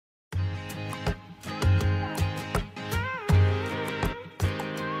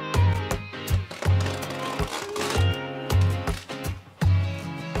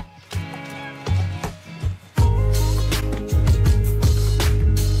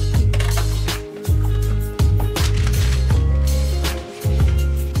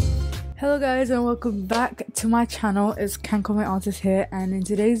guys, and welcome back to my channel. It's Kanko My Artist here, and in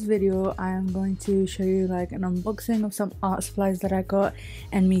today's video I am going to show you like an unboxing of some art supplies that I got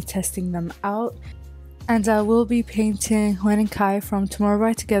and me testing them out. And I will be painting Hueningkai from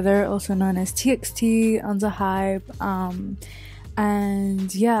Tomorrowbytogether, also known as TXT, Under Hype.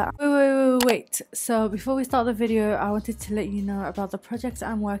 And yeah, wait. So before we start the video, I wanted to let you know about the projects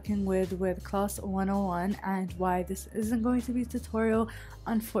I'm working with Class 101 and why this isn't going to be a tutorial,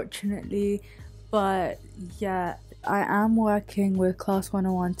 unfortunately. But yeah, I am working with Class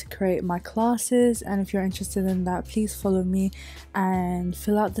 101 to create my classes, and if you're interested in that, please follow me and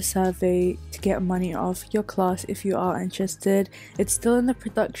fill out the survey to get money off your class if you are interested. It's still in the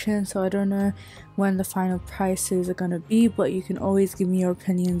production, so I don't know when the final prices are gonna be, but you can always give me your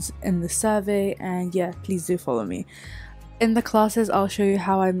opinions in the survey, and yeah, please do follow me. In the classes, I'll show you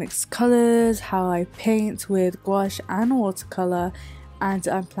how I mix colors, how I paint with gouache and watercolor, and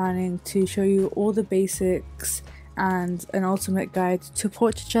I'm planning to show you all the basics and an ultimate guide to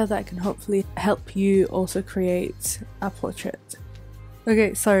portraiture that can hopefully help you also create a portrait.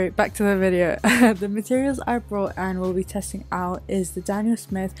 Okay, sorry, back to the video. The materials I brought and will be testing out is the Daniel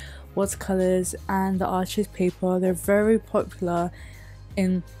Smith watercolors and the Arches paper. They're very popular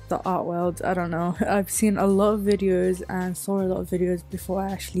in the art world. I don't know, I've seen a lot of videos and saw a lot of videos before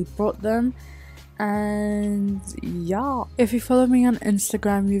I actually brought them. And yeah, if you follow me on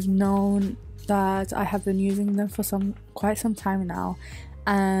Instagram, you've known that I have been using them for quite some time now,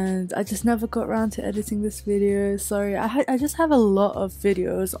 and I just never got around to editing this video. Sorry, I just have a lot of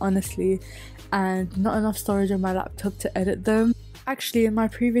videos, honestly, and not enough storage on my laptop to edit them. Actually, in my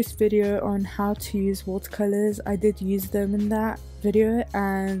previous video on how to use watercolors, I did use them in that video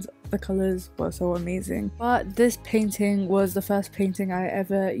and the colors were so amazing. But this painting was the first painting I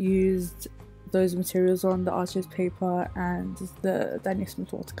ever used those materials on, the Arches paper and the Daniel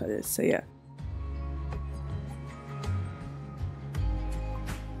Smith watercolors, so yeah.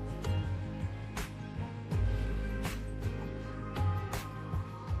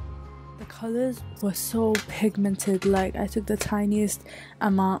 The colors were so pigmented, like I took the tiniest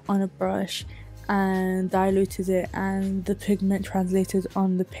amount on a brush and diluted it, and the pigment translated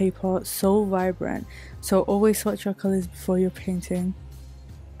on the paper so vibrant. So always swatch your colors before you're painting.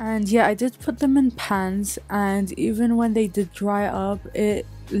 And yeah, I did put them in pans, and even when they did dry up, it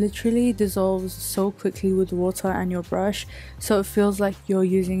literally dissolves so quickly with water and your brush, so it feels like you're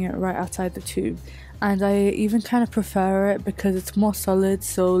using it right outside the tube. And I even kind of prefer it because it's more solid,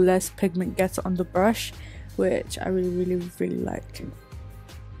 so less pigment gets on the brush, which I really like.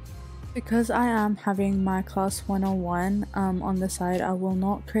 Because I am having my Class 101 on the side, I will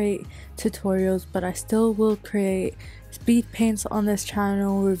not create tutorials, but I still will create speed paints on this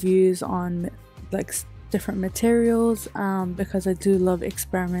channel, reviews on like different materials, because I do love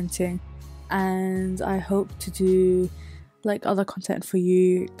experimenting, and I hope to do like other content for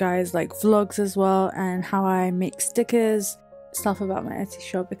you guys, like vlogs as well, and how I make stickers, stuff about my Etsy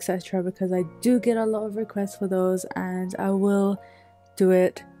shop, etc., because I do get a lot of requests for those, and I will do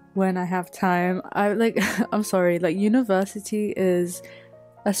it when I have time. I'm sorry, like university is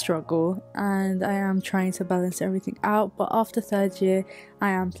a struggle and I am trying to balance everything out, but after third year I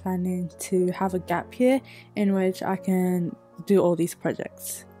am planning to have a gap year in which I can do all these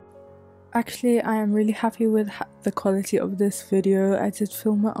projects. Actually, I am really happy with the quality of this video. I did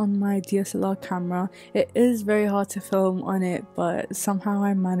film it on my DSLR camera. It is very hard to film on it, but somehow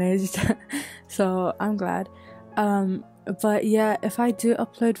I managed so I'm glad. But yeah, if I do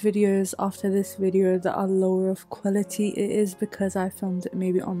upload videos after this video that are lower of quality, it is because I filmed it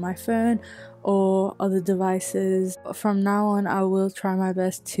maybe on my phone or other devices. From now on, I will try my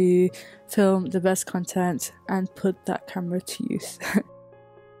best to film the best content and put that camera to use.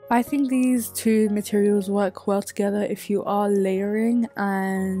 I think these two materials work well together if you are layering,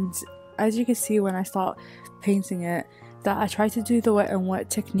 and as you can see when I start painting it, that I tried to do the wet and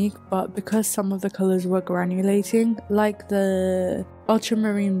wet technique, but because some of the colors were granulating, like the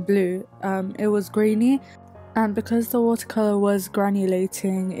ultramarine blue, it was grainy, and because the watercolor was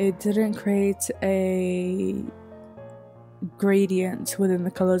granulating, it didn't create a gradient within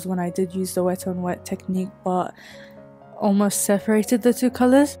the colors when I did use the wet and wet technique, but almost separated the two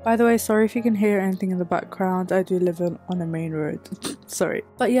colors. By the way, sorry if you can hear anything in the background, I do live on a main road. Sorry.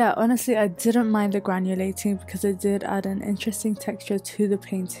 But yeah, honestly, I didn't mind the granulating because it did add an interesting texture to the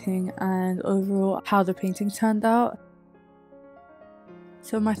painting and overall how the painting turned out.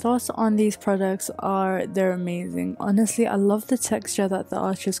 So my thoughts on these products are they're amazing. Honestly, I love the texture that the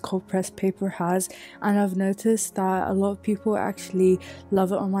Arches cold pressed paper has, and I've noticed that a lot of people actually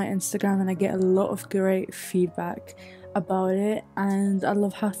love it on my Instagram and I get a lot of great feedback. about it, and I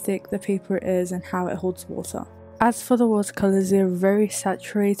love how thick the paper is and how it holds water. As for the watercolors, they're very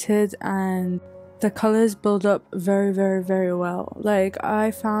saturated and the colors build up very well. Like,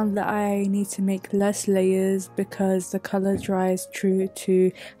 I found that I need to make less layers because the color dries true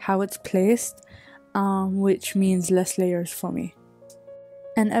to how it's placed, which means less layers for me.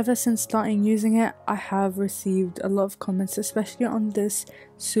 And ever since starting using it, I have received a lot of comments, especially on this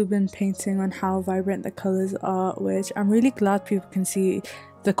soobin painting, on how vibrant the colors are, which I'm really glad people can see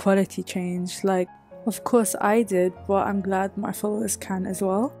the quality change. Like, of course I did, but I'm glad my followers can as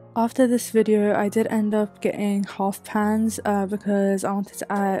well. After this video, I did end up getting half pans because I wanted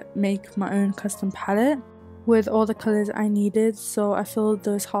to make my own custom palette with all the colors I needed. So I filled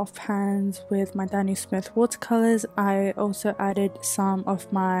those half pans with my Daniel Smith watercolors. I also added some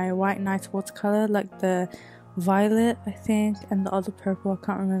of my White Night watercolor, like the violet I think, and the other purple, I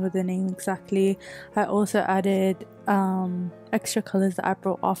can't remember the name exactly. I also added extra colors that I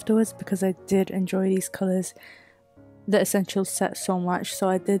brought afterwards because I did enjoy these colors, the essential set, so much. So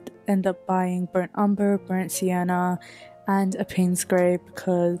I did end up buying burnt umber, burnt sienna, and a Payne's grey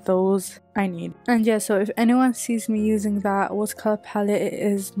because those I need. And yeah, so if anyone sees me using that watercolor palette, it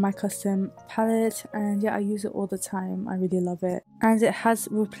is my custom palette, and yeah, I use it all the time. I really love it, and it has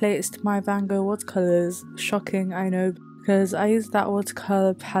replaced my Van Gogh watercolors. Shocking, I know, because I used that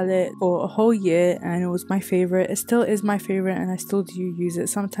watercolor palette for a whole year and it was my favorite. It still is my favorite and I still do use it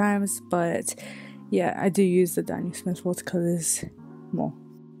sometimes, but yeah, I do use the Daniel Smith watercolors more.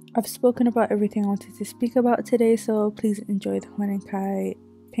 I've spoken about everything I wanted to speak about today, so please enjoy the hueningkai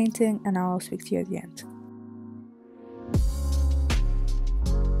painting and I'll speak to you at the end.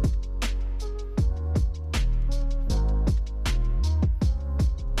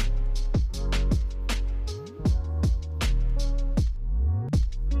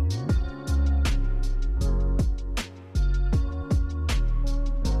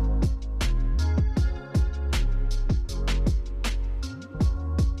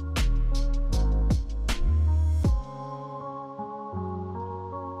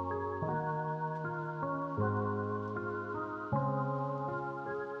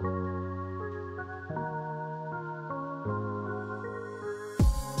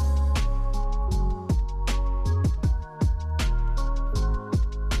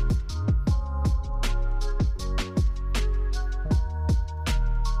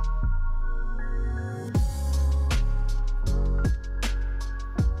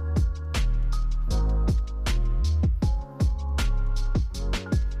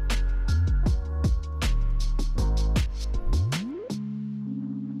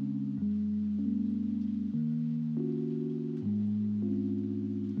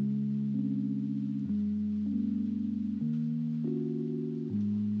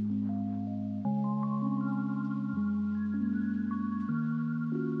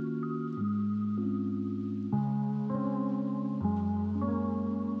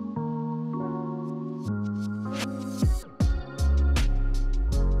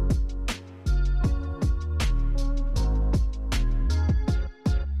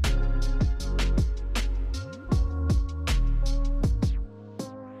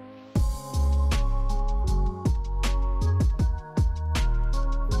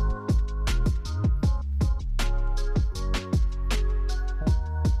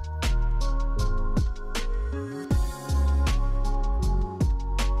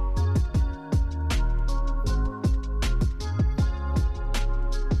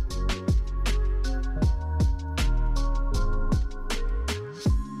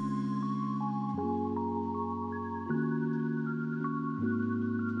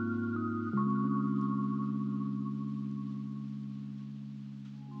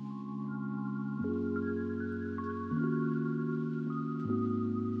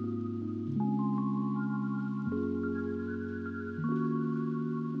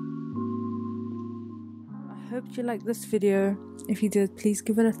 Hope you liked this video. If you did, please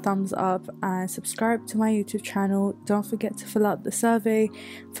give it a thumbs up and subscribe to my YouTube channel. Don't forget to fill out the survey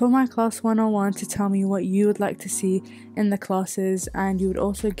for my class 101 to tell me what you would like to see in the classes, and you would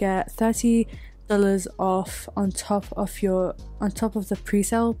also get $30 off on top of the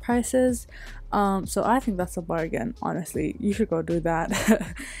pre-sale prices. So I think that's a bargain, honestly. You should go do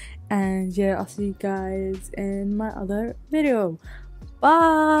that. And yeah, I'll see you guys in my other video.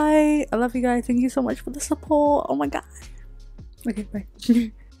 Bye. I love you guys. Thank you so much for the support. Oh my god. Okay,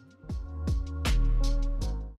 bye.